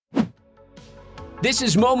This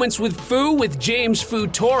is Moments with Foo with James Foo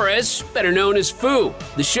Torres, better known as Foo,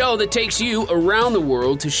 the show that takes you around the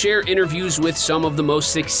world to share interviews with some of the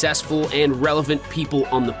most successful and relevant people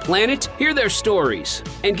on the planet, hear their stories,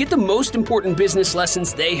 and get the most important business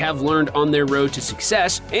lessons they have learned on their road to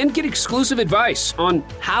success, and get exclusive advice on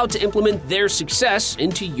how to implement their success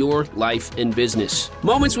into your life and business.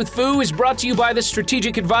 Moments with Foo is brought to you by the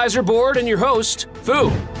Strategic Advisor Board and your host,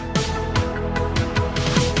 Foo.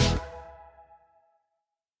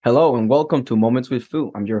 Hello and welcome to Moments with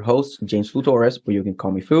Foo. I'm your host, James Foo Torres, but you can call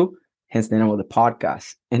me Foo, hence the name of the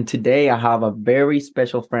podcast. And today I have a very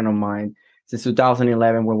special friend of mine since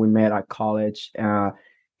 2011 when we met at college.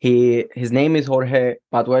 His name is Jorge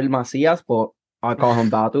Macías, but I call him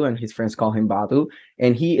Batu and his friends call him Batu.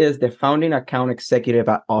 And he is the founding account executive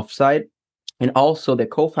at Offsite and also the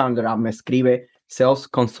co-founder of Mescribe sales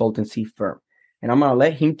consultancy firm. And I'm going to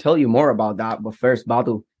let him tell you more about that. But first,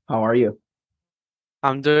 Batu, how are you?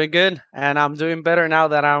 I'm doing good, and I'm doing better now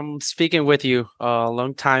that I'm speaking with you. A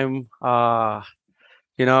long time, that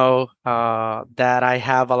I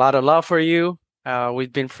have a lot of love for you.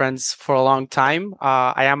 We've been friends for a long time.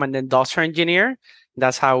 I am an industrial engineer.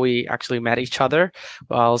 That's how we actually met each other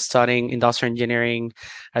while studying industrial engineering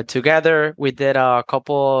together. We did a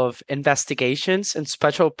couple of investigations and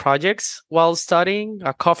special projects while studying,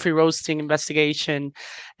 a coffee roasting investigation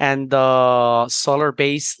and the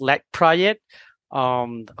solar-based LED project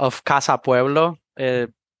of Casa Pueblo.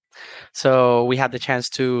 So we had the chance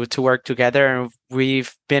to work together, and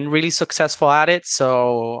we've been really successful at it.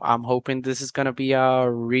 So I'm hoping this is going to be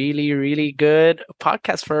a really, really good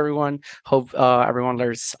podcast for everyone. Hope everyone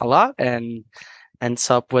learns a lot and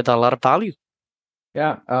ends up with a lot of value.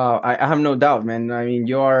 Yeah, I have no doubt, man. I mean,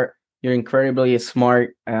 you're incredibly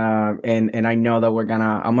smart, and I know that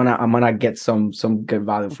I'm gonna get some good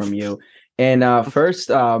value from you. And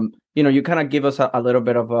first, you kind of give us a little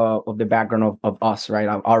bit of the background of us, right?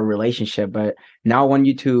 Our relationship. But now I want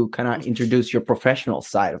you to kind of introduce your professional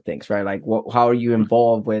side of things, right? Like how are you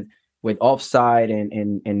involved with Offsite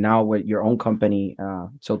and now with your own company?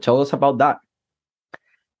 So tell us about that.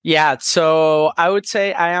 Yeah, so I would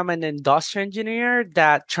say I am an industrial engineer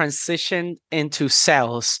that transitioned into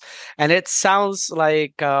sales. And it sounds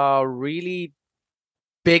like a really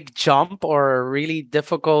big jump or a really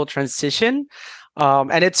difficult transition.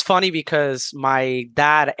 And it's funny because my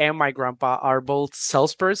dad and my grandpa are both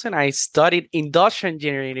salesperson. I studied industrial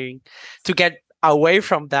engineering to get away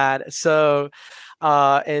from that. So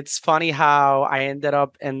it's funny how I ended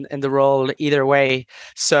up in the role either way.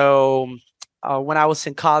 So when I was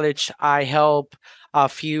in college, I helped a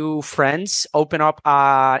few friends open up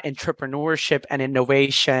an entrepreneurship and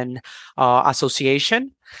innovation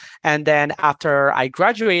association. And then after I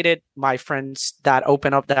graduated, my friends that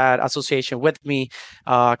opened up that association with me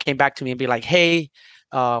came back to me and be like, hey,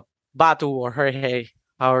 Batu or Jorge,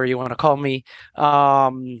 however you want to call me,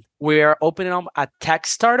 we're opening up a tech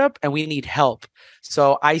startup and we need help.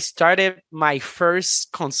 So I started my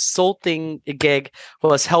first consulting gig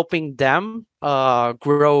was helping them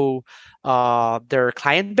grow their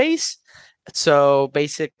client base. So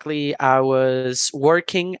basically, I was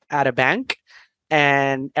working at a bank.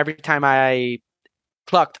 And every time I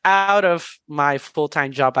clocked out of my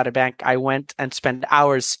full-time job at a bank, I went and spent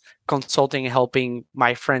hours consulting and helping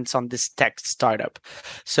my friends on this tech startup.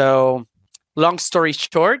 So long story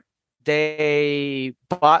short, they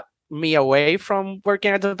bought me away from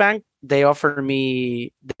working at the bank. They offered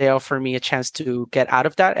me a chance to get out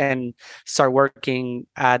of that and start working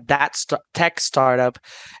at that tech startup.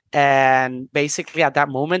 And basically at that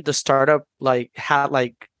moment, the startup had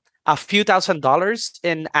a few $1,000s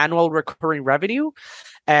in annual recurring revenue.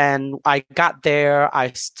 And I got there,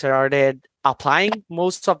 I started applying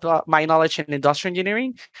most of my knowledge in industrial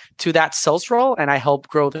engineering to that sales role. And I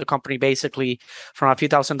helped grow the company basically from a few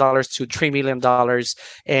 $1,000s to $3 million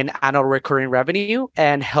in annual recurring revenue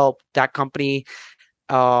and help that company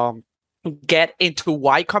get into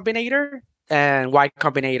Y Combinator. And Y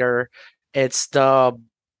Combinator, it's the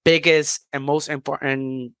biggest and most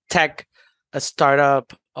important tech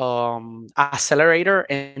startup accelerator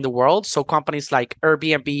in the world. So companies like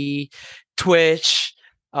Airbnb, Twitch,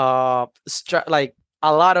 like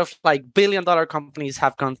a lot of billion-dollar companies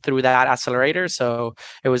have gone through that accelerator. So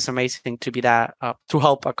it was amazing to be that to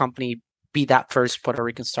help a company be that first Puerto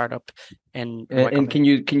Rican startup. And can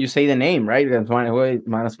you say the name, right?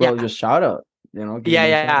 Might as well just shout out.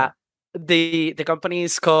 Yeah. The company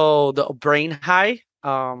is called Brain High.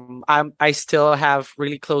 I still have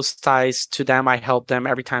really close ties to them. I help them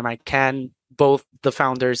every time I can. Both the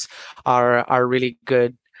founders are really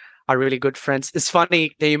good friends. It's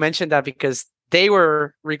funny that you mentioned that because they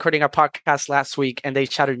were recording a podcast last week and they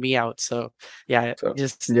shouted me out. So yeah, So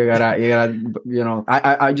just I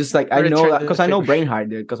just like, I know return that the because I know favor. Brain Hide,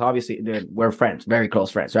 dude, because obviously, dude, we're friends, very close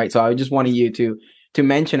friends, right? So I just wanted you to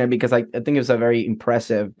mention it because I think it's a very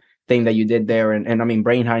impressive thing that you did there, and I mean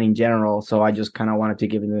Brain Hide in general. So I just kind of wanted to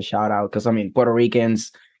give them a shout out because I mean Puerto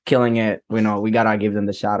Ricans killing it. We gotta give them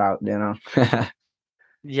the shout out.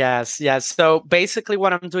 Yes, yes. So basically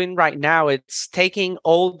what I'm doing right now, it's taking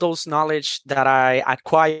all those knowledge that I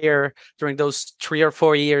acquire during those 3 or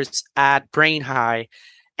 4 years at Brain High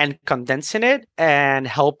and condensing it and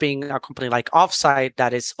helping a company like Offsite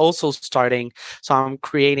that is also starting. So I'm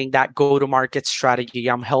creating that go-to-market strategy.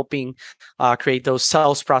 I'm helping create those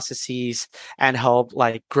sales processes and help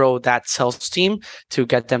like grow that sales team to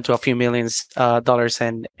get them to a few millions dollars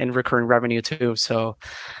in recurring revenue too. So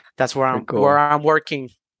that's where Very where cool. I'm working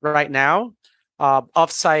right now.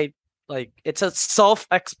 Offsite, like it's a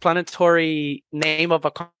self-explanatory name of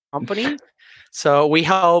a company. So we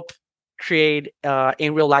help create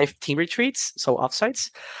in real life team retreats, so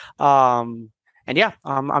offsites. And yeah,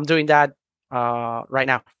 I'm doing that right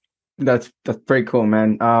now. That's pretty cool,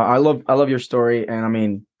 man. I love your story, and I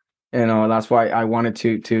mean, that's why I wanted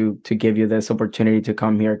to give you this opportunity to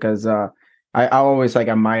come here because I always like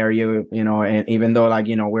admire you, and even though like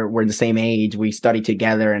we're the same age, we study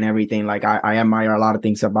together and everything. Like I admire a lot of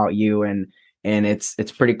things about you, and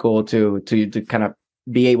it's pretty cool to kind of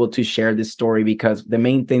be able to share this story because the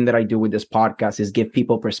main thing that I do with this podcast is give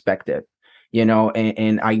people perspective.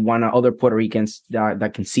 And I want other Puerto Ricans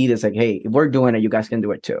that can see this, like, hey, if we're doing it, you guys can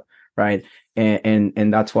do it too, right?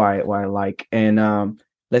 And that's why I like. And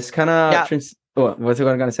let's kind of Yeah, what's it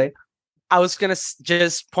gonna say? I was gonna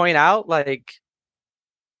just point out like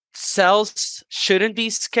sales shouldn't be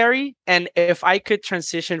scary, and if I could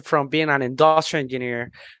transition from being an industrial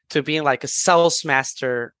engineer to being like a sales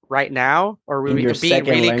master right now, or In your being second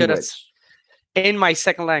really good at language. in my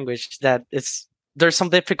second language, that it's there's some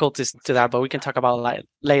difficulties to that, but we can talk about it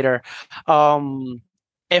later. um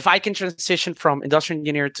if I can transition from industrial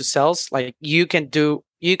engineer to sales, like you can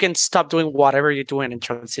stop doing whatever you're doing and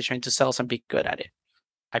transition into sales and be good at it.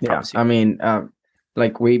 I Yeah, promise you. I mean,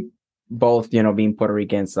 like we both, being Puerto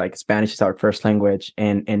Ricans, like Spanish is our first language,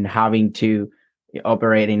 and having to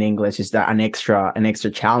operate in English is that an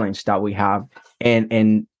extra challenge that we have.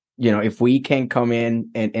 And if we can come in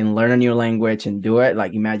and learn a new language and do it,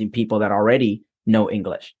 like imagine people that already know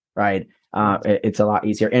English, right? It's a lot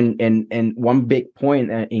easier. And one big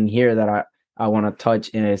point in here that I want to touch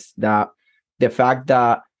is that the fact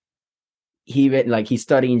that he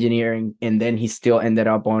studied engineering and then he still ended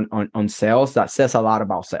up on sales. That says a lot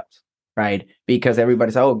about sales, right? Because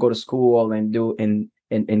everybody's like, oh, go to school and do and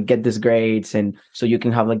get these grades, and so you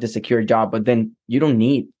can have like the secure job, but then you don't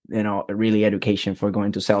need really education for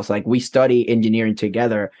going to sales. Like we study engineering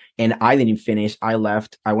together, and I didn't finish. I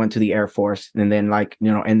left. I went to the Air Force, and then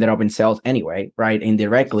ended up in sales anyway, right?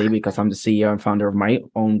 Indirectly, because I'm the CEO and founder of my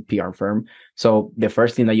own PR firm. So the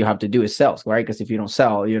first thing that you have to do is sales, right? Because if you don't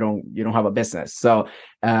sell, you don't have a business. So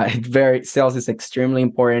sales is extremely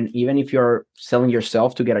important. Even if you're selling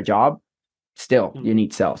yourself to get a job, still you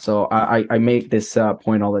need sales. So I make this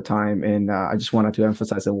point all the time, and I just wanted to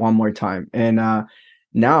emphasize it one more time. And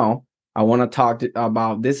now I want to talk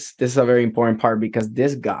about this. This is a very important part because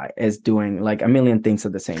this guy is doing like a million things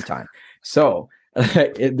at the same time. So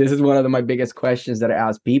this is one of my biggest questions that I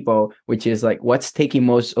ask people, which is like, what's taking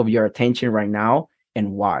most of your attention right now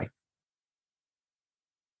and why?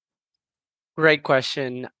 Great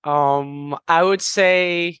question. I would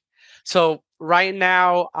say so. Right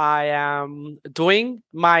now, I am doing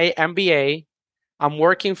my MBA. I'm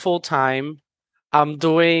working full time. I'm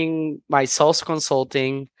doing my sales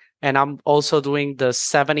consulting, and I'm also doing the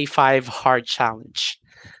 75 hard challenge.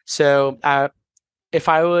 So, if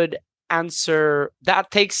I would answer,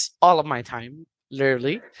 that takes all of my time,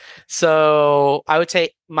 literally. So, I would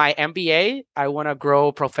say my MBA. I want to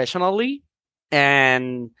grow professionally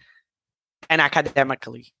and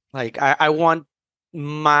academically. Like I want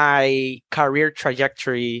my career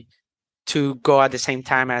trajectory to go at the same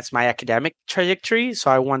time as my academic trajectory. So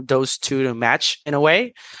I want those two to match in a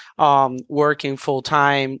way. Working full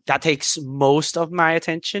time, that takes most of my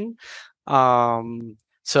attention.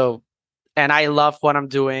 So, and I love what I'm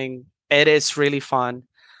doing. It is really fun.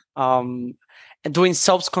 Um, and doing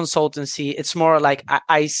self consultancy, it's more like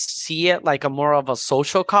I see it like a more of a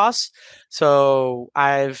social cause. So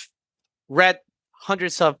I've read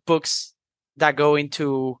hundreds of books that go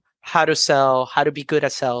into how to sell, how to be good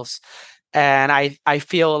at sales. And I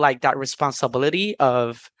feel like that responsibility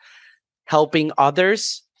of helping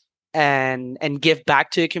others and give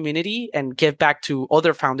back to the community and give back to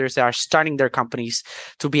other founders that are starting their companies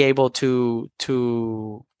to be able to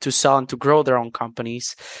sell and to grow their own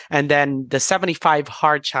companies. And then the 75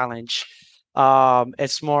 hard challenge,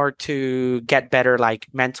 it's more to get better, like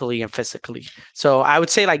mentally and physically. So I would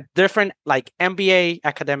say like different, like MBA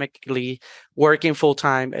academically, working full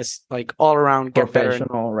time is like all around get better.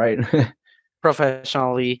 Professional, right?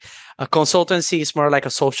 Professionally. A consultancy is more like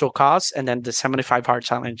a social cause, and then the 75 hard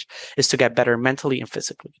challenge is to get better mentally and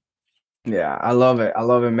physically. Yeah, I love it. I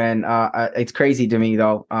love it, man. It's crazy to me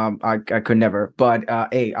though. I could never. But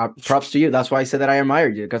hey, props to you. That's why I said that I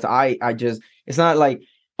admired you, because I just, it's not like,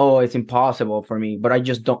 oh, it's impossible for me, but I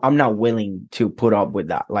just don't. I'm not willing to put up with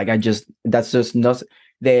that. Like, I just, that's just not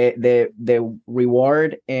the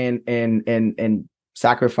reward and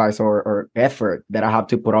sacrifice or effort that I have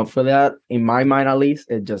to put up for that, in my mind at least,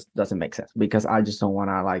 it just doesn't make sense, because I just don't want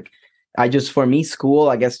to, like, I just, for me, school,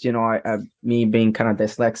 I guess, you know, me being kind of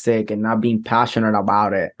dyslexic and not being passionate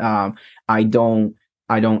about it, I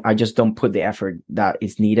just don't put the effort that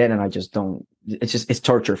is needed, and I just don't, it's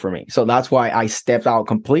torture for me. So that's why I stepped out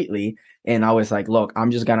completely, and I was like, look, I'm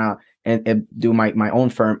just gonna and do my own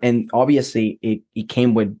firm. And obviously it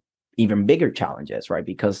came with even bigger challenges, right?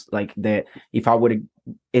 Because like if I would,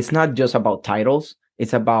 it's not just about titles,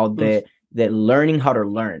 it's about the learning how to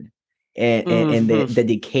learn, and the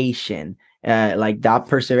dedication, like that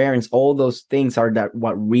perseverance. All those things are that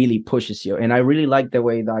what really pushes you. And I really like the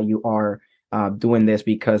way that you are doing this,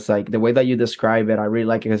 because like the way that you describe it, I really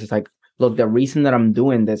like it, because it's like, look, the reason that I'm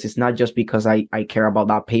doing this is not just because I care about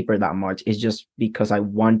that paper that much. It's just because I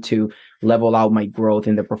want to level out my growth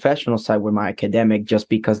in the professional side with my academic, just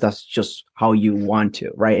because that's just how you want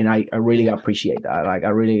to, right? And I really appreciate that. Like, I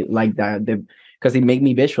really like that, because it made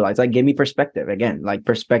me visualize, like, give me perspective. Again, like,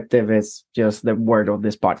 perspective is just the word of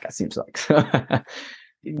this podcast, seems like.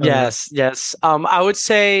 Yes. I would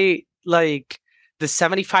say like the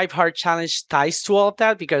 75 hard challenge ties to all of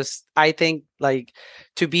that, because I think like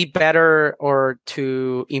to be better or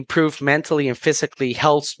to improve mentally and physically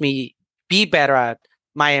helps me be better at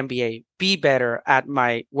my MBA, be better at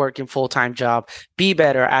my working full-time job, be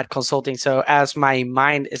better at consulting. So as my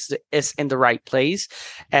mind is in the right place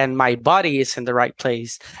and my body is in the right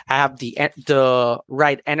place, I have the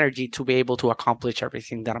right energy to be able to accomplish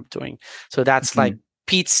everything that I'm doing. So that's like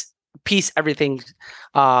piece everything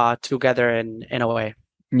together in a way.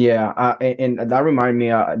 Yeah, and that reminded me,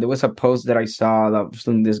 there was a post that I saw that was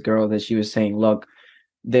from this girl that she was saying, look,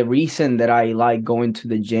 the reason that I like going to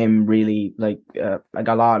the gym really, like a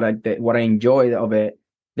lot, like what I enjoy of it,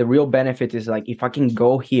 the real benefit is like, if I can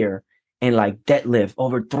go here and like deadlift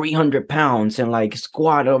over 300 pounds and like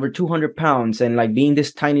squat over 200 pounds, and like being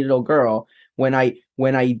this tiny little girl, when I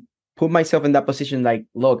put myself in that position, like,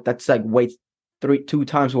 look, that's like weight two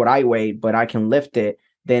times what I weigh, but I can lift it.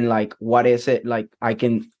 Then like, what is it? Like, I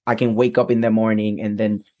can wake up in the morning and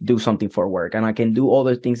then do something for work, and I can do all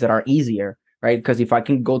the things that are easier, right? Because if I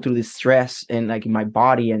can go through this stress and like in my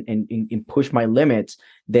body and push my limits,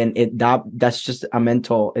 then that's just a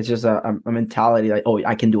mental, it's just a mentality, like, oh,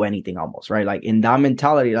 I can do anything almost, right? Like, in that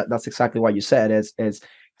mentality, that's exactly what you said, is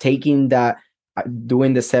taking that,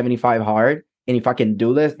 doing the 75 hard, and if I can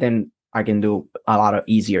do this, then I can do a lot of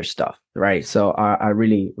easier stuff, right? So I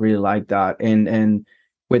really, really like that. And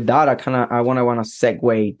with that, I want to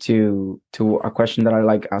segue to a question that I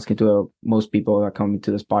like asking to most people that come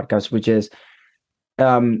into this podcast, which is,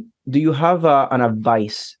 do you have an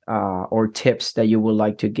advice or tips that you would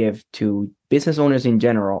like to give to business owners in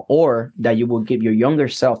general, or that you will give your younger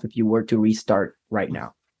self if you were to restart right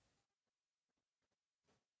now?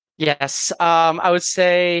 Yes, I would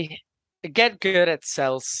say get good at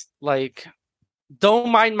sales. Like, don't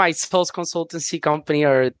mind my sales consultancy company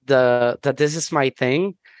or that this is my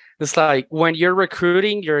thing. It's like, when you're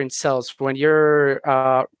recruiting, you're in sales. When you're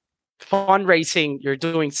fundraising, you're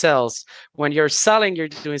doing sales. When you're selling, you're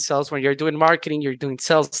doing sales. When you're doing marketing, you're doing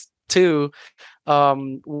sales too.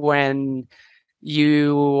 When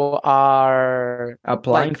you are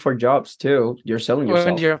Applying for jobs too, you're selling yourself.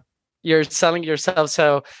 when you're selling yourself.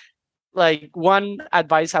 So like, one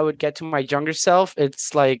advice I would get to my younger self,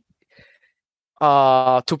 it's like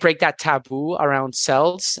to break that taboo around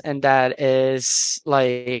sales, and that is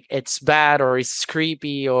like, it's bad or it's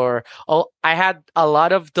creepy, or I had a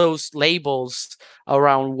lot of those labels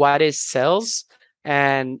around what is sales.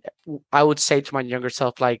 And I would say to my younger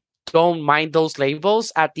self, like, don't mind those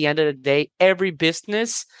labels. At the end of the day, every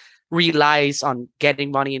business relies on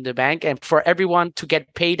getting money in the bank, and for everyone to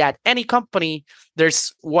get paid at any company,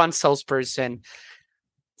 there's one salesperson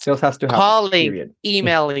Sales has to happen, calling, period.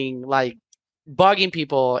 emailing, like bugging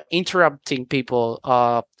people, interrupting people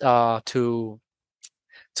to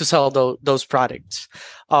sell those products.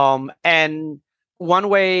 And one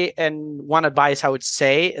way and one advice I would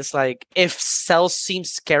say is like, if sales seem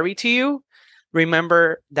scary to you,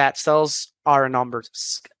 remember that sales are a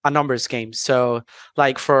numbers game. So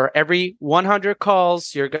like for every 100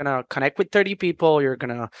 calls, you're gonna connect with 30 people. You're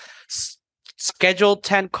gonna schedule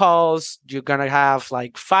 10 calls. You're gonna have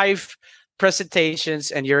like 5 presentations,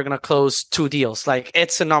 and you're gonna close 2 deals. Like,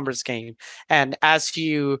 it's a numbers game. And as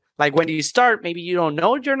you like, when you start, maybe you don't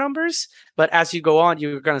know your numbers, but as you go on,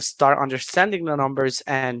 you're gonna start understanding the numbers,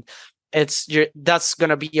 and that's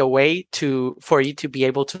gonna be a way for you to be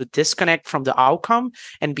able to disconnect from the outcome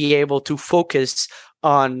and be able to focus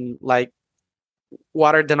on like,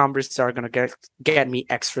 what are the numbers that are going to get me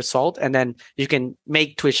X result, and then you can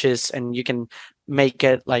make twitches, and you can make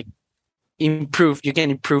it like improve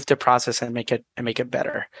the process and make it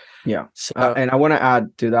better. Yeah. So And I want to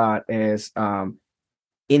add to that is,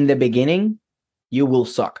 in the beginning, you will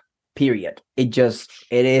suck, period. It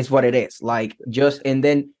is what it is. Like, and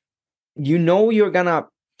then you're gonna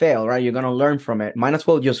fail, right? You're gonna learn from it. Might as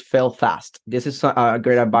well just fail fast. This is a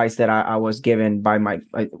great advice that I was given by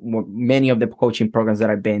many of the coaching programs that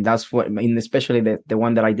I've been. That's what, especially the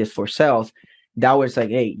one that I did for sales. That was like,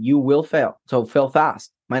 hey, you will fail, so fail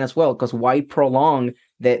fast. Might as well, because why prolong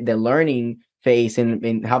the learning phase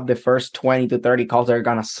and have the first 20 to 30 calls that are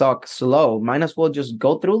gonna suck slow? Might as well just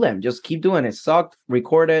go through them. Just keep doing it. Suck,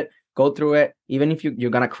 record it, go through it. Even if you're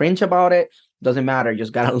gonna cringe about it, doesn't matter.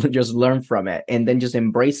 Just gotta just learn from it, and then just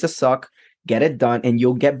embrace the suck, get it done, and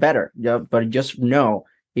you'll get better. Yeah, but just know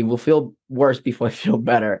it will feel worse before it feel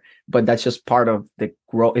better. But that's just part of the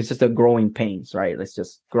grow. It's just the growing pains, right? Let's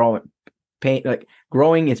just grow it. Pain, like,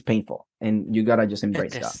 growing is painful, and you gotta just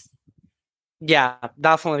embrace that. Yeah,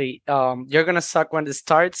 definitely. You're gonna suck when it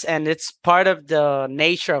starts, and it's part of the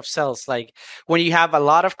nature of sales. Like, when you have a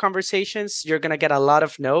lot of conversations, you're gonna get a lot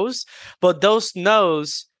of no's, but those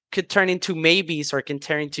no's could turn into maybes or can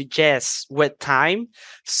turn into yes with time.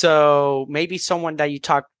 So maybe someone that you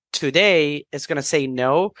talk today is going to say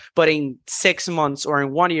no, but in 6 months or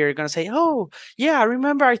in 1 year, you're going to say, oh, yeah, I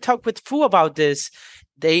remember I talked with Fu about this.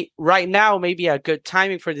 They right now may be a good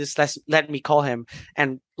timing for this. Let me call him.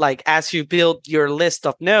 And like, as you build your list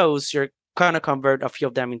of no's, you're going to convert a few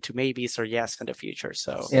of them into maybes or yes in the future.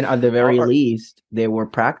 So, and at the very least, they were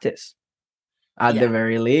practice. At the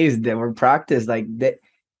very least, they were practice. Like,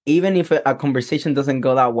 even if a conversation doesn't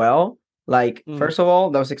go that well, like, first of all,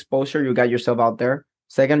 that was exposure. You got yourself out there.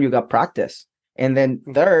 Second, you got practice. And then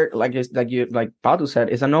third, like Batu said,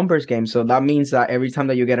 it's a numbers game. So that means that every time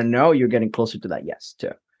that you get a no, you're getting closer to that yes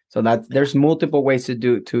too. So there's multiple ways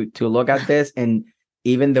to look at this. And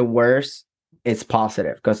even the worst, it's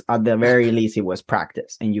positive, because at the very least it was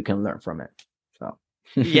practice and you can learn from it. So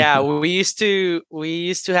yeah, we used to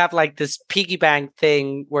have like this piggy bank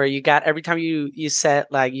thing where you got, every time you said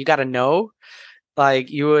like you got a no,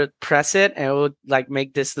 like you would press it and it would like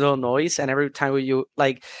make this little noise, and every time you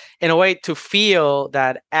like, in a way, to feel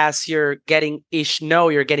that as you're getting each no,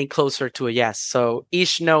 you're getting closer to a yes. So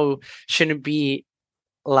each no shouldn't be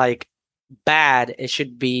like bad, it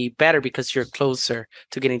should be better because you're closer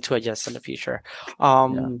to getting to a yes in the future.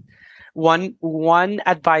 One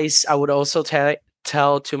advice I would also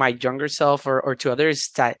tell to my younger self or to others,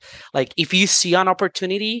 that like, if you see an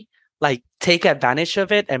opportunity, like, take advantage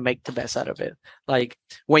of it and make the best out of it. Like,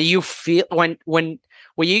 when you feel when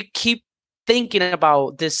you keep thinking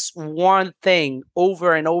about this one thing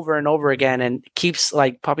over and over and over again, and keeps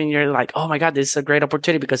like popping, you're like, oh my god, this is a great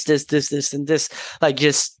opportunity because this and this, like,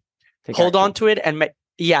 just hold on to it and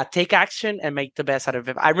take action and make the best out of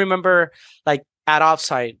it. I remember, like, at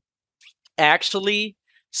Offsite, I actually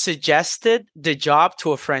suggested the job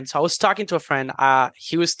to a friend. So I was talking to a friend.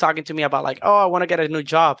 He was talking to me about like, oh, I want to get a new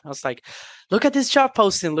job. I was like, look at this job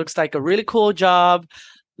posting. Looks like a really cool job.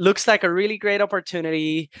 Looks like a really great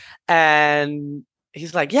opportunity. And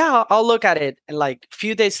he's like, yeah, I'll look at it. And like a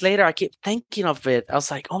few days later, I keep thinking of it. I was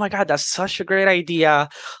like, oh my God, that's such a great idea.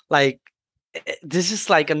 Like, this is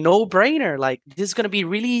like a no-brainer. Like, this is going to be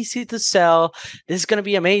really easy to sell. This is going to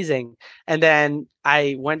be amazing. And then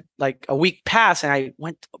I went, like, a week passed, and I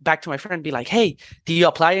went back to my friend and be like, hey, do you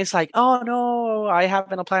apply? And it's like, oh no, I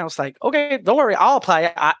haven't applied. I was like, okay, don't worry, I'll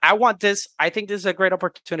apply. I want this. I think this is a great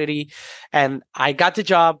opportunity. And I got the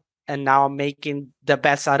job, and now I'm making the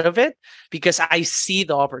best out of it because I see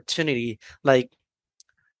the opportunity. Like,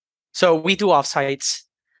 so we do offsites.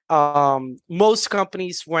 Most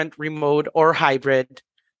companies went remote or hybrid,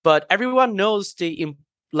 but everyone knows the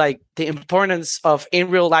like the importance of in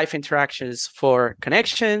real life interactions for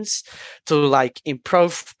connections, to like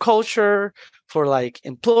improve culture, for like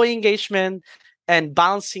employee engagement, and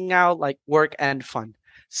balancing out like work and fun.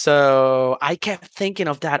 So I kept thinking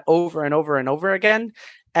of that over and over and over again.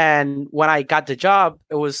 And when I got the job,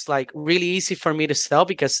 it was like really easy for me to sell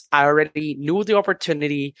because I already knew the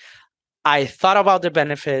opportunity. I thought about the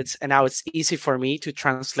benefits, and now it's easy for me to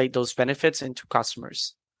translate those benefits into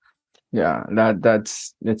customers. Yeah,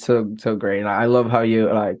 it's so great. I love how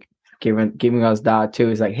you like giving us that too.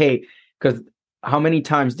 It's like, hey, because how many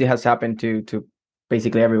times this has happened to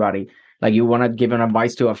basically everybody? Like you want to give an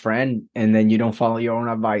advice to a friend and then you don't follow your own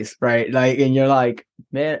advice, right? Like, and you're like,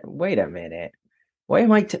 man, wait a minute. Why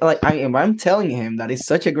am if I'm telling him that it's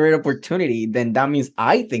such a great opportunity, then that means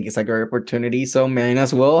I think it's a great opportunity. So man,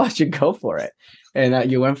 as well, I should go for it. And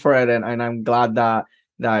you went for it, and I'm glad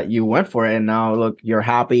that you went for it. And now look, you're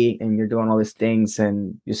happy and you're doing all these things,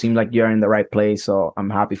 and you seem like you're in the right place. So I'm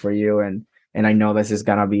happy for you, and I know this is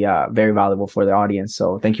gonna be very valuable for the audience.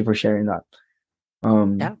 So thank you for sharing that.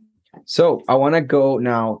 Yeah. So I want to go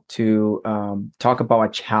now to talk about a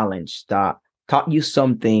challenge that taught you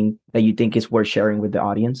something that you think is worth sharing with the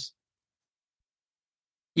audience.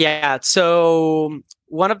 Yeah. So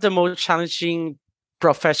one of the most challenging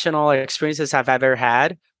professional experiences I've ever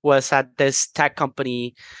had was at this tech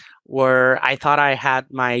company where I thought I had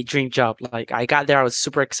my dream job. Like I got there, I was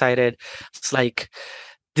super excited. It's like,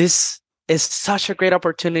 this is such a great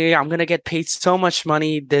opportunity. I'm gonna get paid so much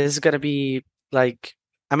money. This is gonna be like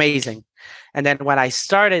amazing. And then when I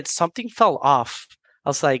started, something fell off. I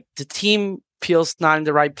was like, the team feels not in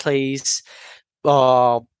the right place.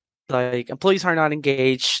 Uh, like employees are not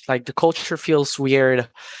engaged. Like the culture feels weird,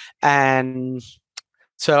 and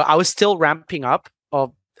so I was still ramping up.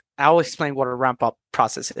 I'll explain what a ramp up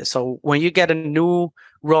process is. So when you get a new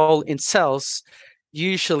role in sales,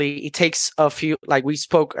 usually it takes a few, like we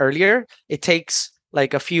spoke earlier, it takes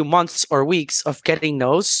like a few months or weeks of getting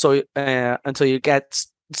those. So until you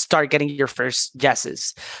start getting your first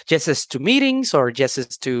yeses to meetings or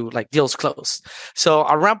yeses to like deals closed. So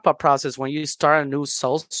a ramp up process, when you start a new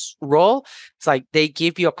sales role, it's like they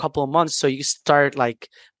give you a couple of months. So you start like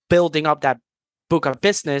building up that book of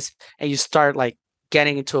business, and you start like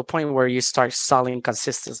getting into a point where you start selling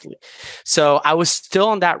consistently. So I was still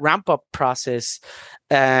on that ramp up process,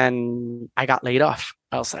 and I got laid off.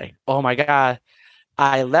 I was like, oh my God,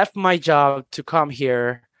 I left my job to come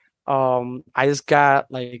here. I just got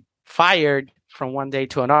like fired from one day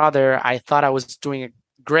to another. I thought I was doing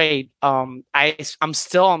great. I'm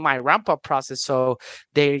still on my ramp up process, so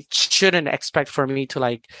they shouldn't expect for me to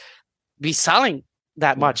like be selling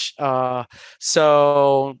that much.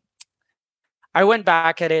 So I went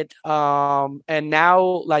back at it, and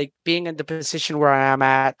now like being in the position where I am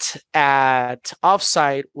at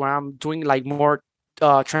Offsite, where I'm doing like more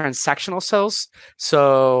transactional sales.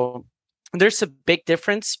 So there's a big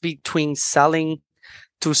difference between selling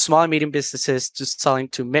to small and medium businesses to selling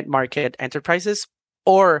to mid-market enterprises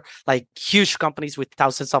or like huge companies with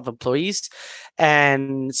thousands of employees.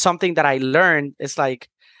 And something that I learned is like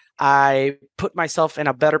I put myself in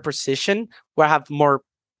a better position where I have more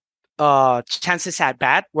chances at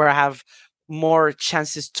bat, where I have more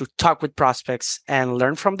chances to talk with prospects and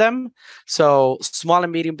learn from them. So small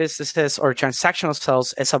and medium businesses or transactional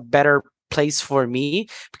sales is a better place for me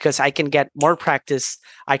because I can get more practice.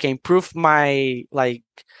 I can improve my like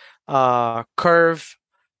curve,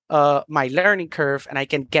 my learning curve, and I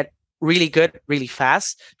can get really good really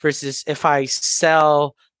fast. Versus if I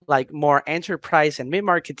sell like more enterprise and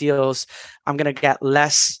mid-market deals, I'm gonna get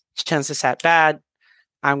less chances at bat.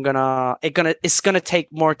 It's gonna take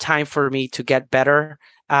more time for me to get better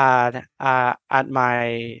at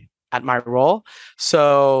my role.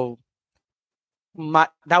 So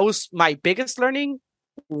that was my biggest learning.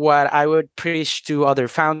 What I would preach to other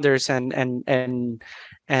founders and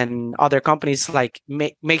other companies, like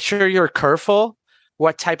make sure you're careful.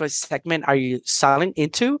 What type of segment are you selling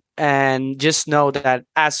into? And just know that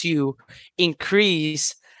as you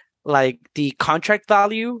increase like the contract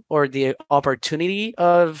value or the opportunity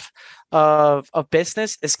of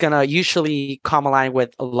business, it's gonna usually come aligned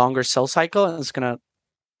with a longer sales cycle, and it's gonna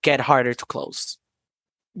get harder to close.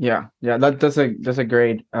 Yeah, that's a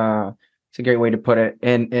great it's a great way to put it.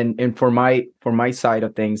 And for my side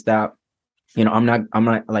of things, that I'm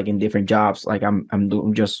not like in different jobs. Like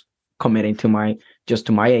I'm just committing to my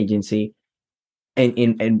agency, and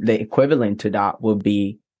the equivalent to that would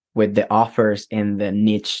be with the offers and the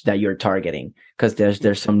niche that you're targeting, because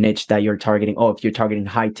there's some niche that you're targeting. Oh, if you're targeting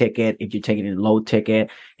high ticket, if you're taking low ticket,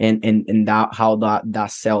 and that how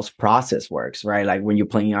that sales process works, right? Like when you're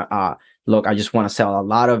playing look, I just want to sell a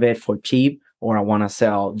lot of it for cheap, or I want to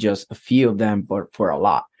sell just a few of them but for a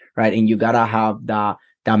lot, right? And you gotta have that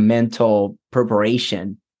mental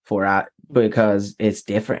preparation for that, because it's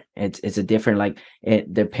different. It's a different, like,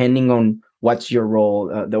 it depending on what's your role,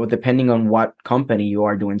 depending on what company you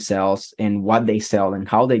are doing sales and what they sell and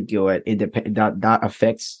how they do it, that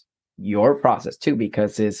affects your process too,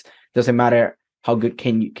 because it doesn't matter how good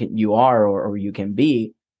you are, or you can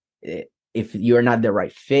be, if you're not the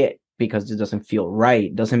right fit, because it doesn't feel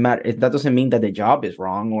right. Doesn't matter. That doesn't mean that the job is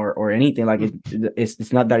wrong or anything. Like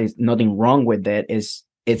it's not that it's nothing wrong with it.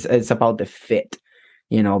 It's about the fit,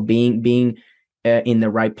 being in the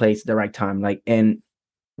right place, the right time. Like, and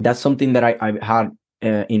that's something that I had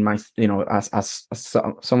in my, as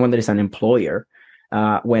someone that is an employer.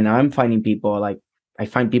 When I'm finding people, like, I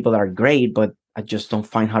find people that are great, but I just don't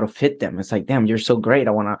find how to fit them. It's like, damn, you're so great.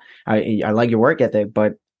 I like your work ethic,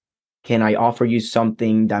 but can I offer you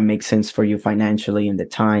something that makes sense for you financially in the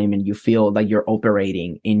time, and you feel like you're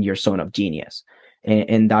operating in your zone of genius?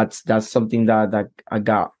 And that's something that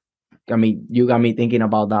you got me thinking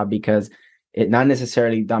about that, because it not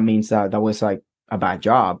necessarily that means that was like a bad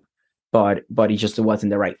job, but it just wasn't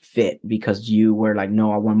the right fit, because you were like,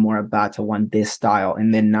 no, I want more of that, I want this style.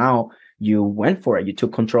 And then now you went for it, you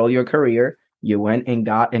took control of your career, you went and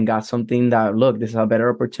got something that, look, this is a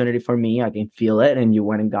better opportunity for me, I can feel it, and you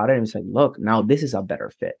went and got it, and it's like, look, now this is a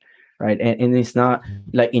better fit, right? And it's not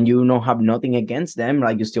like, and you don't have nothing against them,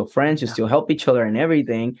 like, you're still friends, you still help each other and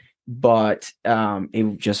everything, but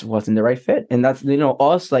it just wasn't the right fit. And that's,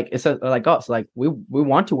 us, like, it's like us, like, we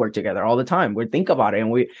want to work together all the time, we think about it,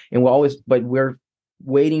 and we always, but we're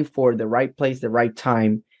waiting for the right place, the right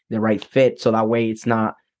time, the right fit, so that way it's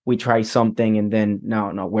not we try something and then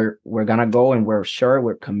no, we're gonna go, and we're sure,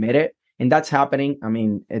 we're committed. And that's happening. I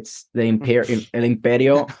mean, it's the El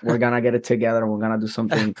Imperio. We're gonna get it together, and we're gonna do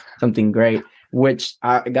something great, which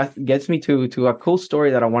gets me to a cool story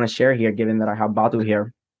that I want to share here, given that I have Batu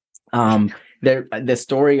here. The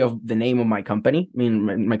story of the name of my company. I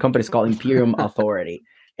mean, my company is called Imperium Authority,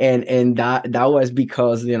 and that was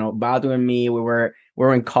because Batu and me, we were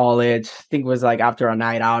in college. I think it was like after a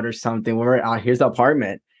night out or something. We were here's the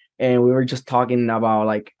apartment, and we were just talking about,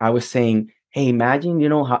 like, I was saying, hey, imagine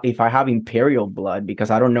how, if I have Imperial blood,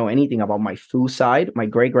 because I don't know anything about my Fu side. My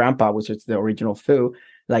great grandpa, which is the original Fu.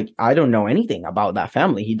 Like, I don't know anything about that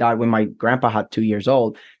family. He died when my grandpa had 2 years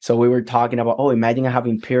old. So we were talking about, oh, imagine I have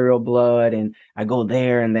Imperial blood, and I go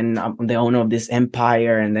there, and then I'm the owner of this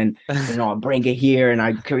empire, and then I bring it here, and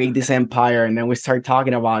I create this empire, and then we start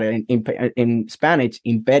talking about it in Spanish.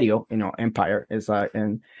 Imperio, empire is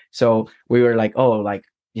and so we were like, oh, like,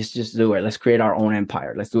 just do it. Let's create our own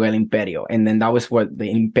empire. Let's do El Imperio, and then that was what the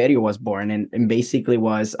Imperio was born, and basically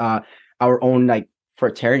was our own, like,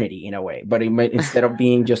 fraternity in a way, but instead of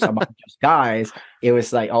being just about just guys, it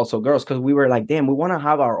was like also girls, because we were like, damn, we want to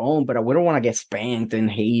have our own, but we don't want to get spanked and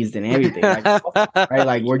hazed and everything, like, right?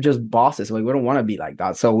 Like, we're just bosses, like, we don't want to be like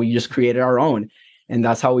that, so we just created our own, and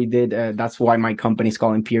that's how we did. That's why my company's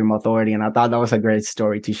called Imperium Authority, and I thought that was a great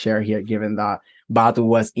story to share here, given that Batu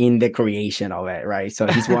was in the creation of it, right? So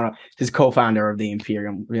he's he's co-founder of the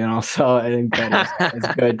Imperium, so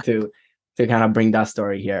it's good to kind of bring that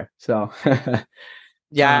story here. So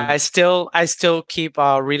yeah, I still keep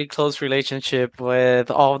a really close relationship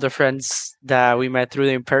with all the friends that we met through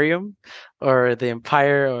the Imperium, or the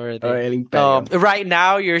Empire, or the Imperium. Right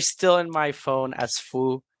now, you're still in my phone as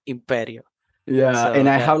Fu Imperio. Yeah, so and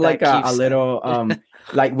I have like a little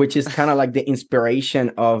like, which is kind of like the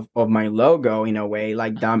inspiration of my logo in a way,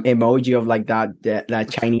 like the emoji of like that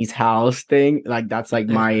Chinese house thing. Like, that's like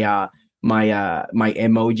my my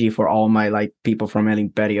emoji for all my, like, people from El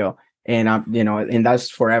Imperio. And and that's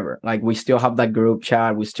forever. Like, we still have that group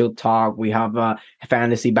chat, we still talk, we have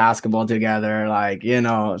fantasy basketball together, like,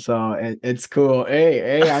 so it's cool.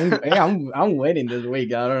 Hey, I'm winning this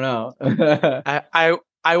week. I don't know.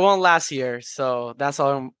 I won last year, so that's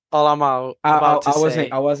all I'm about to say.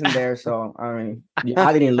 I wasn't there, so I mean,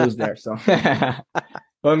 I didn't lose there, so.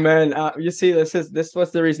 But man, you see, this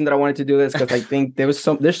was the reason that I wanted to do this, because I think there's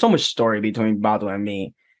so much story between Batu and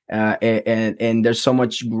me. And there's so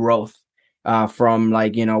much growth from,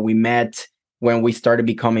 like, we met when we started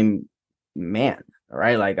becoming man,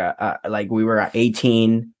 right? Like we were at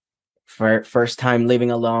 18, first time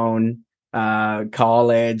living alone,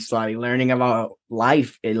 college, like learning about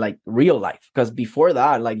life, like real life. Because before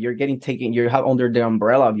that, like you have under the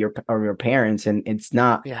umbrella of your parents, and it's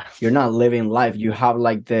not, Yeah. you're not living life. You have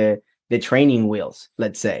like the training wheels,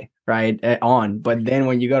 let's say, right, on. But then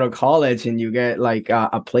when you go to college and you get like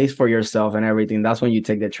a place for yourself and everything, that's when you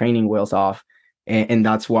take the training wheels off. And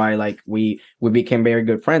that's why like we became very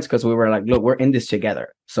good friends, because we were like, look, we're in this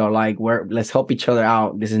together, so like let's help each other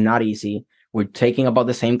out. This is not easy. We're taking about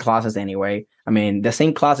the same classes anyway. I mean, the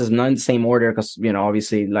same classes, not in the same order, because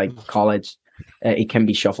obviously, like college, it can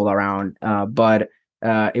be shuffled around. But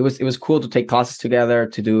it was cool to take classes together,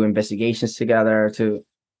 to do investigations together, to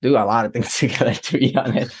do a lot of things together. To be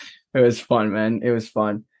honest, it was fun, man. It was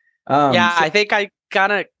fun. Yeah, So I think I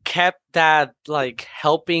kind of kept that like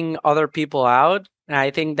helping other people out. And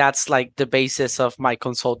I think that's like the basis of my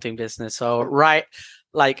consulting business. So, right,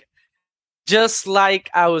 like just like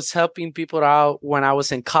I was helping people out when I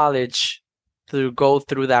was in college to go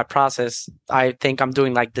through that process, I think I'm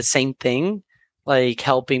doing like the same thing, like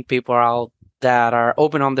helping people out that are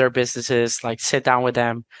open on their businesses, like sit down with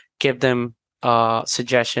them, give them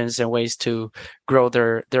suggestions and ways to grow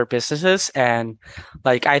their businesses. And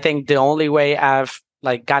like I think the only way I've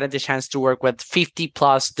like gotten the chance to work with 50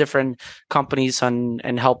 plus different companies and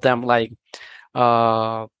help them like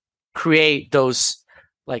uh create those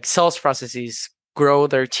like sales processes, grow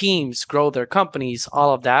their teams, grow their companies,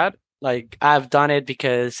 all of that. Like I've done it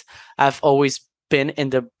because I've always been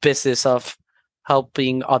in the business of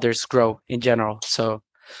helping others grow in general. So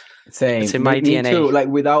it's same, in me, my me DNA. too. Like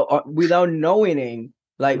without knowing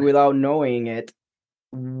it,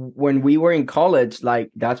 when we were in college,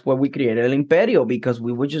 like that's what we created El Imperio, because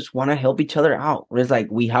we would just want to help each other out. It's like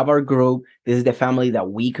we have our group. This is the family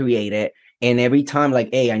that we created. And every time, like,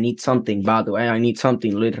 hey, I need something, Batu. Hey, I need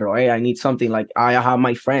something, Litro. Hey, I need something. Like, I have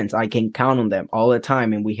my friends. I can count on them all the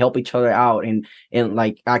time, and we help each other out in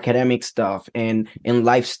like academic stuff and in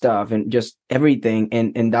life stuff and just everything.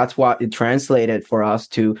 And that's what it translated for us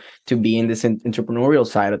to be in this entrepreneurial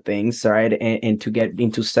side of things, right? And to get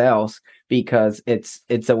into sales, because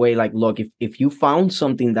it's a way like, look, if you found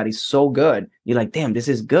something that is so good, you're like, damn, this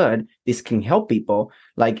is good, this can help people,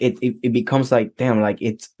 like it becomes like, damn, like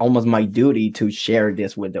it's almost my duty to share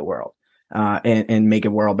this with the world, and make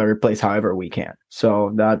the world a better place however we can.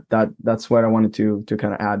 So that's what I wanted to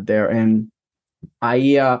kind of add there. And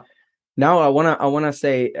I now I wanna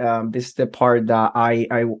say, this is the part that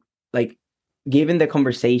I like, given the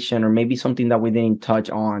conversation, or maybe something that we didn't touch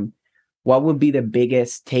on, what would be the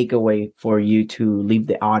biggest takeaway for you to leave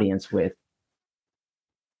the audience with,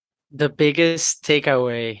 The biggest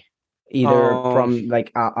takeaway. either Um from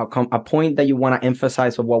like a point that you want to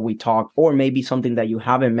emphasize of what we talked, or maybe something that you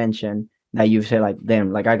haven't mentioned that you say like,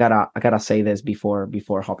 damn, like I gotta say this before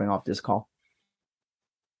hopping off this call.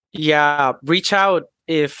 yeah, reach out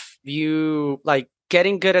if you like.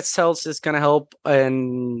 Getting good at sales is going to help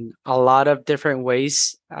in a lot of different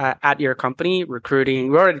ways at your company. Recruiting,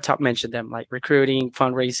 we already mentioned them, like recruiting,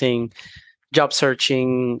 fundraising, job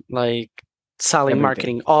searching, like selling, Everything.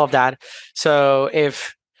 marketing, all of that. So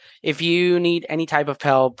if you need any type of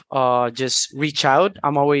help, just reach out.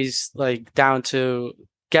 I'm always like down to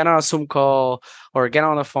get on a Zoom call or get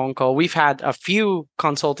on a phone call. We've had a few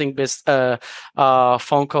consulting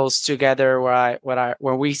phone calls together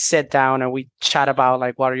where we sit down and we chat about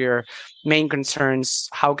like what are your main concerns,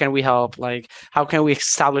 how can we help, like how can we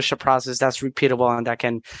establish a process that's repeatable and that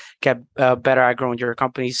can get better at growing your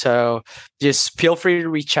company. So just feel free to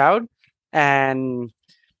reach out. And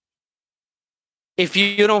if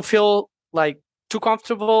you don't feel like too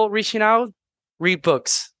comfortable reaching out, read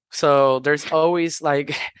books. So there's always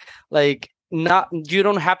like like not, you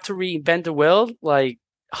don't have to reinvent the wheel. Like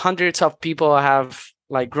hundreds of people have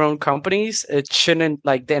like grown companies. It shouldn't,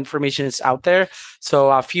 like the information is out there.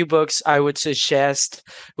 So a few books I would suggest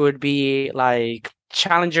would be like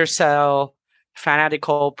Challenger Sell,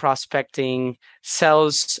 Fanatical Prospecting,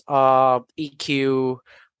 Sales EQ,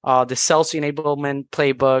 the Sales Enablement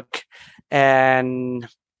Playbook, and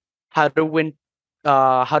how to win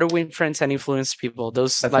friends and influence people.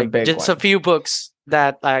 Those That's a like big just a one. few books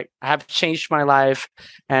that like have changed my life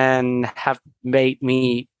and have made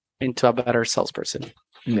me into a better salesperson.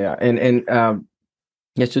 Yeah, and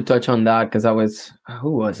just to touch on that, because I was,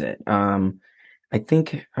 who was it? I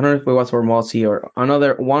think, I don't know if it was Hormozy or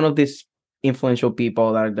another one of these influential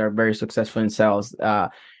people that are very successful in sales.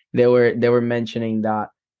 They were mentioning that,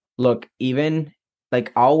 look, even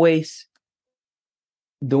like always,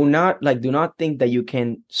 do not think that you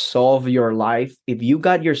can solve your life if you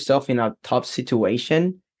got yourself in a tough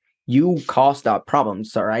situation. you caused that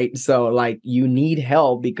problems, all right? So like you need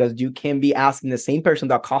help because you can be asking the same person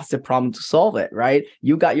that caused the problem to solve it, right?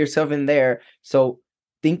 You got yourself in there. So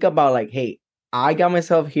think about like, hey, I got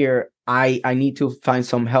myself here. I need to find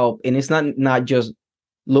some help. And it's not just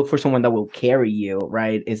look for someone that will carry you,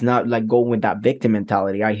 right? It's not like go with that victim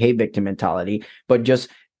mentality. I hate victim mentality, but just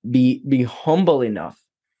be humble enough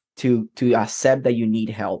to accept that you need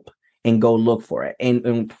help and go look for it.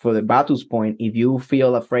 And for the Batu's point, if you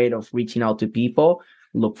feel afraid of reaching out to people,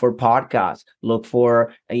 look for podcasts, look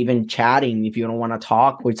for even chatting. If you don't want to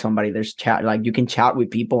talk with somebody, there's chat, like you can chat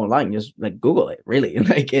with people online, just like Google it, really.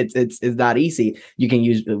 Like it's that easy. You can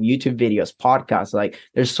use YouTube videos, podcasts, like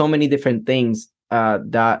there's so many different things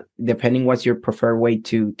that depending what's your preferred way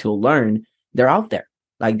to learn, they're out there.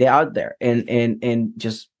 Like they're out there, and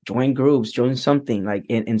just join groups, join something like,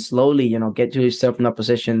 and slowly, get to yourself in a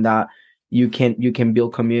position that you can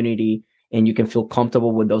build community and you can feel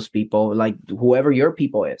comfortable with those people, like whoever your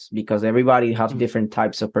people is, because everybody has different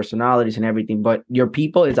types of personalities and everything, but your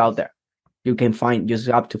people is out there. You can just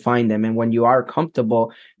have to find them. And when you are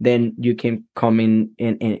comfortable, then you can come in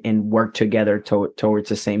and work together towards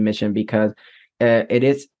the same mission, because it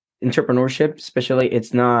is entrepreneurship, especially.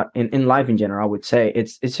 It's not in life in general, I would say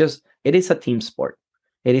it is a team sport.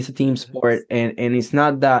 It is a team sport, and it's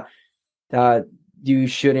not that you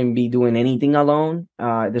shouldn't be doing anything alone.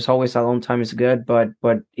 There's always alone time is good, but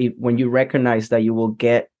when you recognize that you will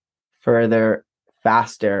get further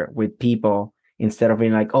faster with people, instead of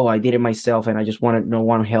being like, oh, I did it myself and I just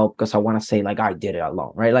want help because I want to say like I did it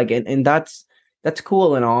alone, right? Like, and that's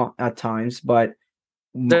cool and all at times, but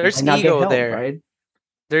there's not get ego help, there. right?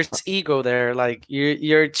 There's ego there. Like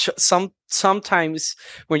sometimes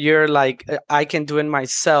when you're like, I can do it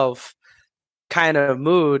myself kind of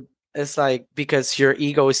mood, it's like because your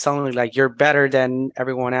ego is telling you like you're better than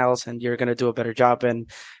everyone else and you're gonna do a better job, and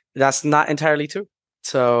that's not entirely true.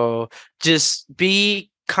 So just be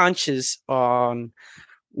conscious on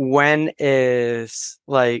when is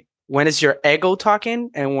your ego talking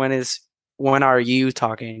and when are you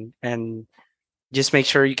talking, and just make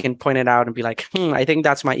sure you can point it out and be like, I think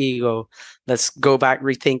that's my ego. Let's go back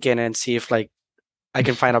rethinking and see if like I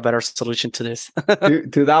can find a better solution to this.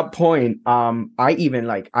 to that point,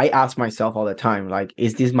 I ask myself all the time, like,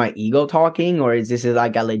 is this my ego talking, or is this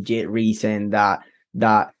like a legit reason that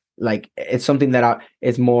like it's something that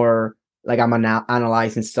it's more like I'm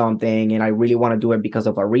analyzing something and I really want to do it because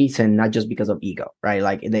of a reason, not just because of ego, right?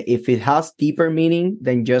 Like if it has deeper meaning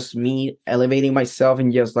than just me elevating myself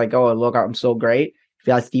and just like, oh, look, I'm so great. If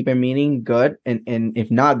it has deeper meaning, good. And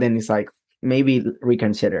if not, then it's like maybe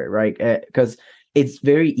reconsider, right? Because it's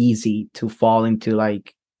very easy to fall into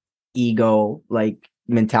like ego like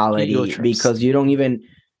mentality, because you don't even,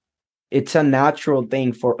 it's a natural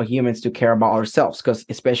thing for humans to care about ourselves, because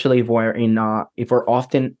especially if we're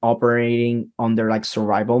often operating under like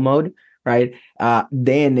survival mode, right?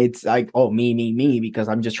 Then it's like, oh, me, because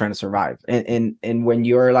I'm just trying to survive. And when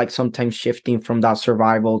you're like sometimes shifting from that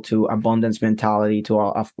survival to abundance mentality to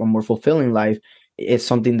a more fulfilling life, it's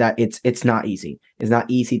something that it's not easy. It's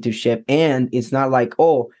not easy to shift, and it's not like,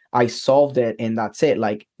 oh, I solved it and that's it.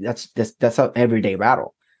 Like that's an everyday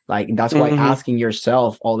battle. Like that's why asking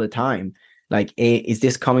yourself all the time, like, is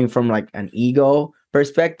this coming from like an ego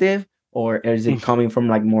perspective, or is it coming from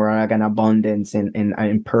like more like an abundance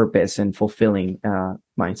and purpose and fulfilling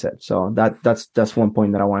mindset? So that's one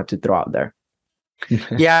point that I wanted to throw out there.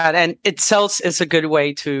 Yeah, and it's a good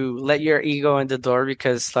way to let your ego in the door,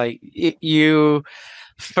 because like you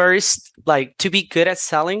first, like, to be good at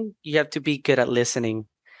selling, you have to be good at listening,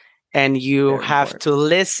 and you Very have important. to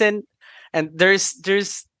listen. And there's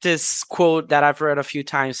this quote that I've read a few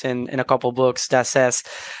times in a couple books that says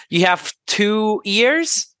you have 2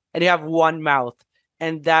 ears and you have 1 mouth,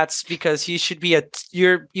 and that's because you should be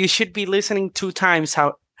listening 2 times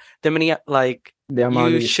how the many like The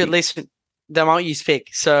amount you that you should speak. listen the amount you speak.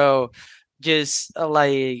 So just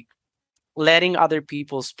like letting other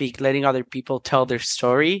people speak, letting other people tell their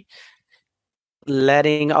story,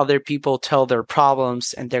 letting other people tell their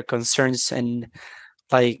problems and their concerns and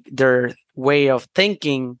like their way of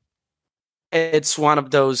thinking. It's one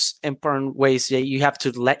of those important ways that you have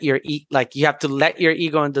to let your you have to let your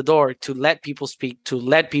ego in the door, to let people speak, to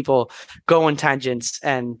let people go on tangents,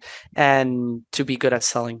 and to be good at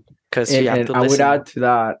selling, because you have And to I would listen. add to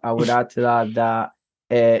that.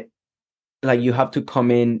 That like you have to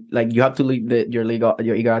come in, like you have to leave your ego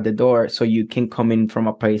at the door, so you can come in from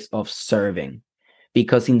a place of serving.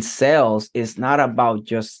 Because in sales, it's not about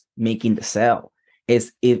just making the sale.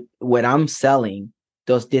 It's if what I'm selling,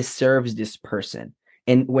 does this serve this person?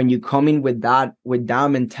 And when you come in with that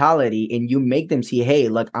mentality and you make them see, hey,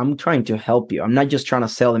 look, I'm trying to help you. I'm not just trying to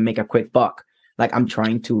sell and make a quick buck. Like, I'm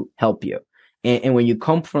trying to help you. And when you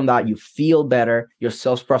come from that, you feel better. Your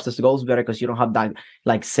sales process goes better because you don't have that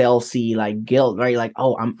like salesy like guilt, right? Like,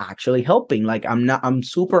 oh, I'm actually helping. Like, I'm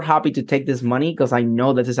super happy to take this money because I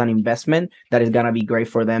know that it's an investment that is gonna be great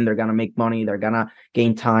for them. They're gonna make money. They're gonna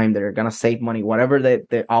gain time. They're gonna save money. Whatever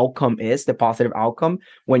the outcome is, the positive outcome.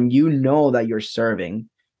 When you know that you're serving,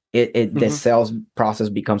 the sales process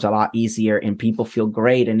becomes a lot easier and people feel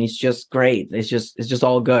great, and it's just great. It's just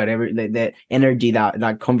all good. The energy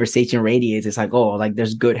that conversation radiates, it's like, oh, like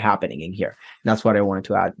there's good happening in here. And that's what I wanted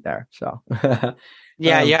to add there. So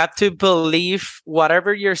yeah, you have to believe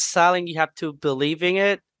whatever you're selling, you have to believe in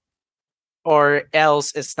it, or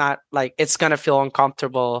else it's not like it's gonna feel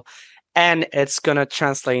uncomfortable. And it's gonna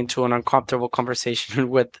translate into an uncomfortable conversation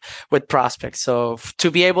with prospects. So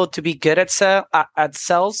to be able to be good at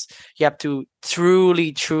sales, you have to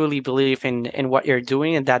truly believe in what you're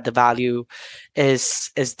doing and that the value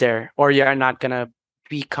is there, or you're not gonna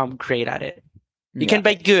become great at it. You can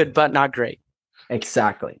be good, but not great.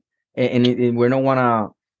 Exactly, and we don't want to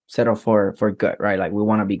settle for good, right? Like, we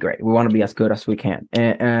want to be great. We want to be as good as we can,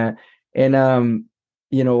 and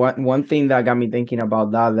you know what? One thing that got me thinking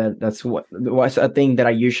about that's what was a thing that I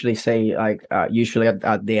usually say, like usually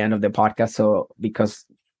at the end of the podcast. So because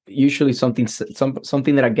usually something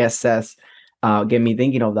that a guest says get me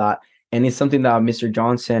thinking of that, and it's something that Mr.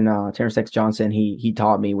 Johnson, Terrence X. Johnson, he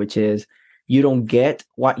taught me, which is, you don't get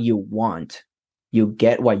what you want, you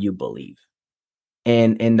get what you believe.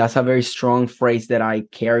 And that's a very strong phrase that I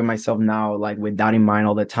carry myself now, like with that in mind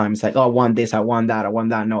all the time. It's like, oh, I want this, I want that, I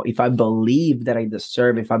want that. No, if I believe that I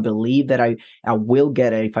deserve, if I believe that I will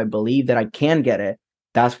get it, if I believe that I can get it,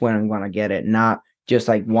 that's when I'm going to get it. Not just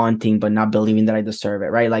like wanting, but not believing that I deserve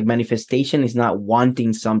it, right? Like, manifestation is not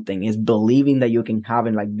wanting something, it's believing that you can have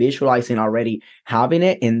it, like visualizing already having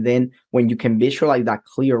it. And then when you can visualize that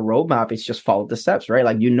clear roadmap, it's just follow the steps, right?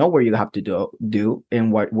 Like, you know where you have to do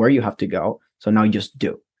and where you have to go. So now you just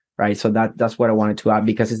do, right? So that's what I wanted to add,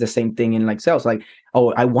 because it's the same thing in like sales. Like,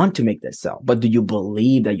 oh, I want to make this sell, but do you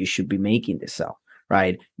believe that you should be making this sell,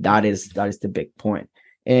 right? That is the big point.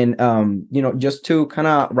 And you know, just to kind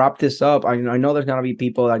of wrap this up, I know there's gonna be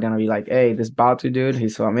people that are gonna be like, hey, this Batu dude,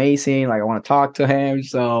 he's so amazing. Like, I want to talk to him.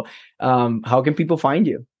 So how can people find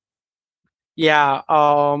you? Yeah,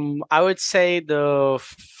 I would say the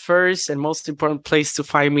first and most important place to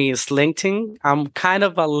find me is LinkedIn. I'm kind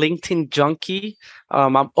of a LinkedIn junkie.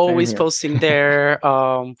 I'm always posting there.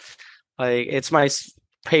 Like, it's my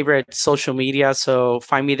favorite social media. So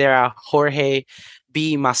find me there at Jorge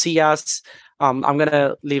B. Macías. I'm going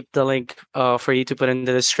to leave the link for you to put in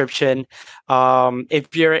the description.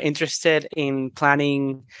 If you're interested in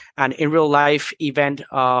planning an in real life event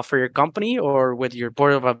for your company, or with your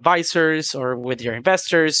board of advisors, or with your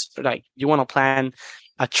investors, like you want to plan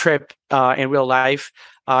a trip in real life,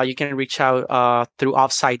 you can reach out through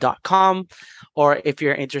offsite.com. Or if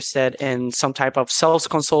you're interested in some type of sales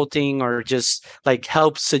consulting, or just like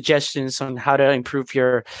help suggestions on how to improve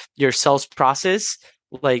your sales process,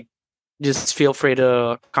 like, just feel free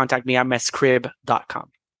to contact me at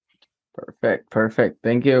messcrib.com. Perfect.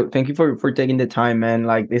 Thank you for taking the time, man.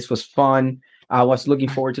 Like, this was fun. I was looking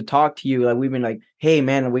forward to talk to you. Like, we've been like, hey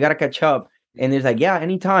man, we gotta catch up. And it's like, yeah,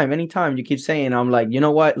 anytime. You keep saying, I'm like, you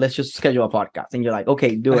know what? Let's just schedule a podcast. And you're like,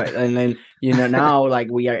 okay, do it. And then, you know, now like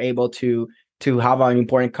we are able to have an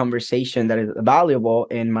important conversation that is valuable,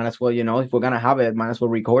 and might as well, you know, if we're going to have it, might as well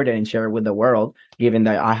record it and share it with the world, given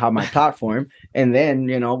that I have my platform. And then,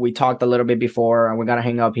 you know, we talked a little bit before, and we're going to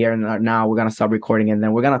hang up here, and now we're going to stop recording, and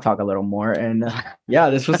then we're going to talk a little more. And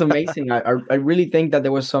yeah, this was amazing. I really think that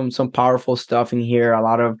there was some powerful stuff in here, a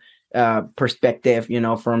lot of perspective, you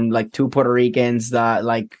know, from like two Puerto Ricans that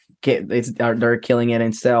like they're killing it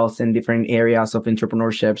in sales in different areas of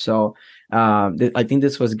entrepreneurship. So I think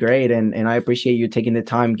this was great, and I appreciate you taking the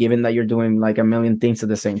time, given that you're doing like a million things at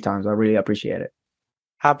the same time. So I really appreciate it.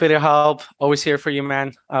 Happy to help. Always here for you,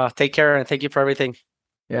 man. Take care, and thank you for everything.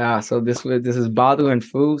 Yeah. So this is Batu and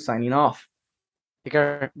Fu signing off. Take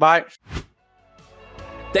care. Bye.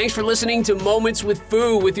 Thanks for listening to Moments with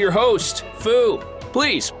Fu with your host, Fu.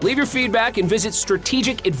 Please leave your feedback and visit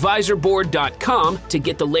strategicadvisorboard.com to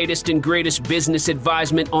get the latest and greatest business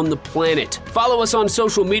advisement on the planet. Follow us on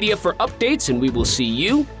social media for updates, and we will see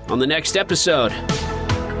you on the next episode.